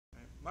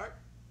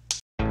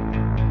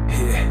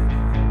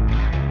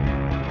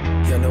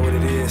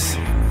it is.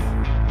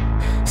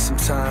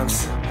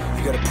 Sometimes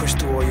you gotta push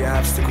through all your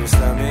obstacles, know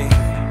what I mean?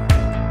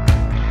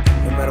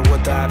 No matter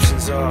what the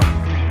options are,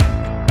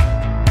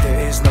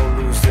 there is no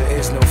lose, there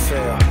is no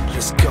fail.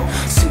 Let's go.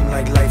 Seem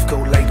like life go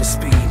lighter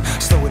speed.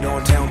 Slow it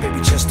on down, baby,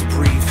 just to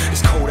breathe.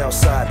 It's cold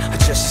outside,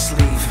 adjust your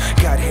sleeve.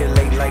 Got here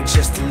late, like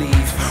just to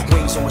leave.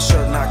 Wings on my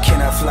shirt, and I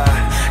cannot fly.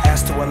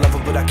 Asked her I love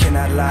her, but I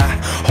cannot lie.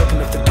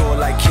 Open up the door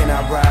like, can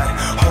I ride?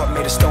 Heart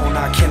made of stone,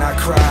 I cannot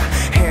cry.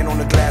 Hand on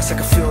the glass, I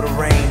can feel the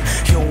rain.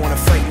 You don't wanna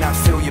fight, not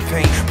feel your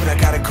pain. But I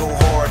gotta go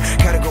hard,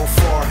 gotta go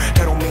far.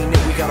 That don't mean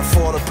that we gotta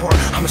fall apart.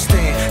 I'ma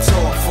stand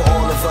tall for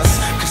all of us.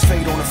 Cause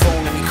fate on the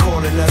phone and he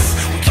calling us.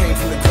 We came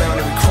from the ground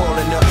and we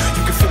crawling up.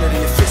 You can feel it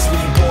in your fist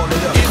when you ball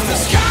it up. If the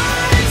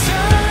sky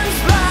turns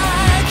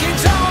black, it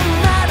don't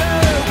matter.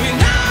 We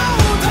know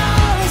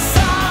the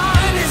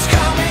sun is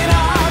coming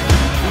up.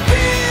 We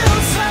feel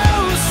so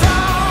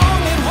strong,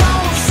 it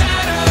won't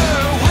shatter.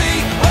 We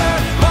were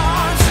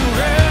born to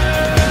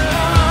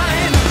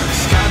run.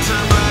 Sky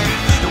turn black,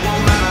 it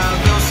won't matter. I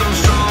feel so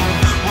strong,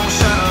 won't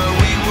shatter.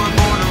 We were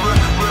born to run.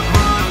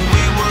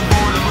 We were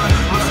born to run.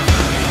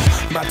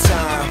 My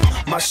time,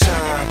 my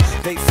shine.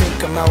 They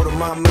think I'm out of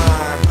my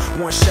mind.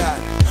 One shot,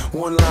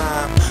 one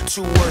line,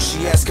 2 words,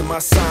 she asking my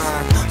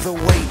sign. The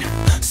wait,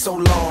 so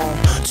long,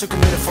 took a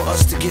minute for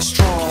us to get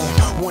strong.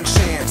 One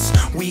chance,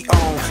 we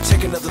own.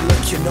 Take another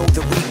look, you know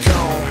that we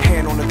gone.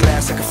 Hand on the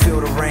glass, I can feel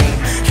the rain.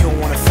 You don't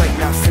wanna fight,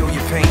 not feel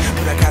your pain.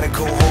 But I gotta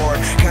go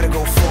hard, gotta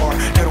go far.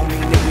 That don't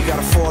mean that we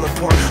gotta fall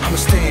apart. I'ma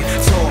stand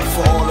tall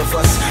for all of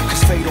us.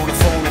 Cause fate on the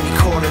phone and he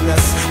calling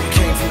us. We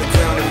came from the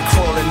ground and we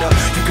crawling up.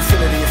 You can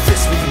feel it in your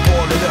fist when you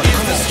ball it up.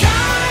 If the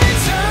sky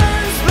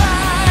turns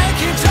black,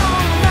 it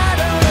don't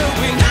matter.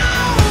 We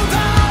know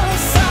the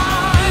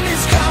sun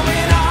is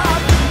coming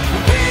up.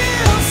 We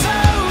feel so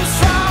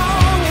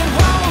strong, it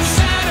won't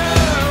shatter.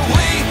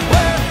 We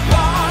were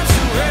born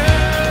to run.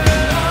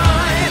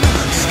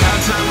 Sky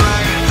turn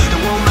black, it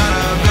won't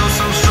matter. I feel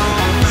so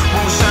strong,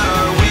 won't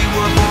shatter. We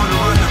were born to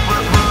run.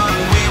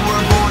 We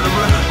were born to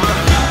run.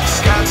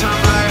 Sky turn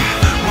black,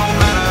 won't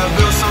matter. I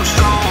feel so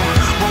strong,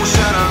 won't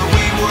shatter.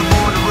 We were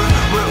born to run.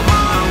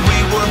 We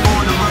were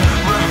born to run.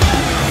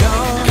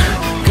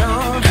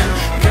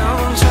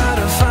 Gone, try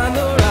to find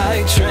the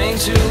right train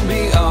to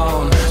be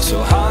on. So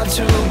hard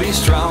to be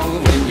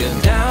strong when you're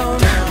down.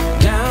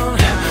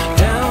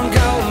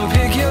 Go and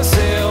pick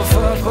yourself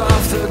up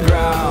off the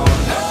ground.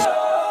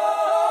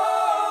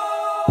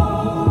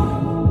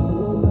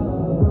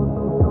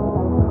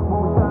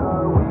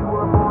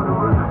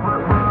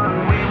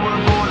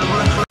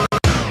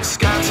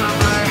 Sky turn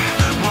black,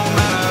 won't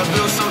matter. I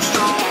feel so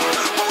strong,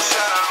 won't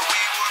shatter.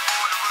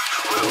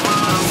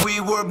 We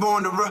were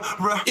born to run.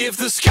 If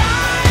the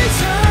sky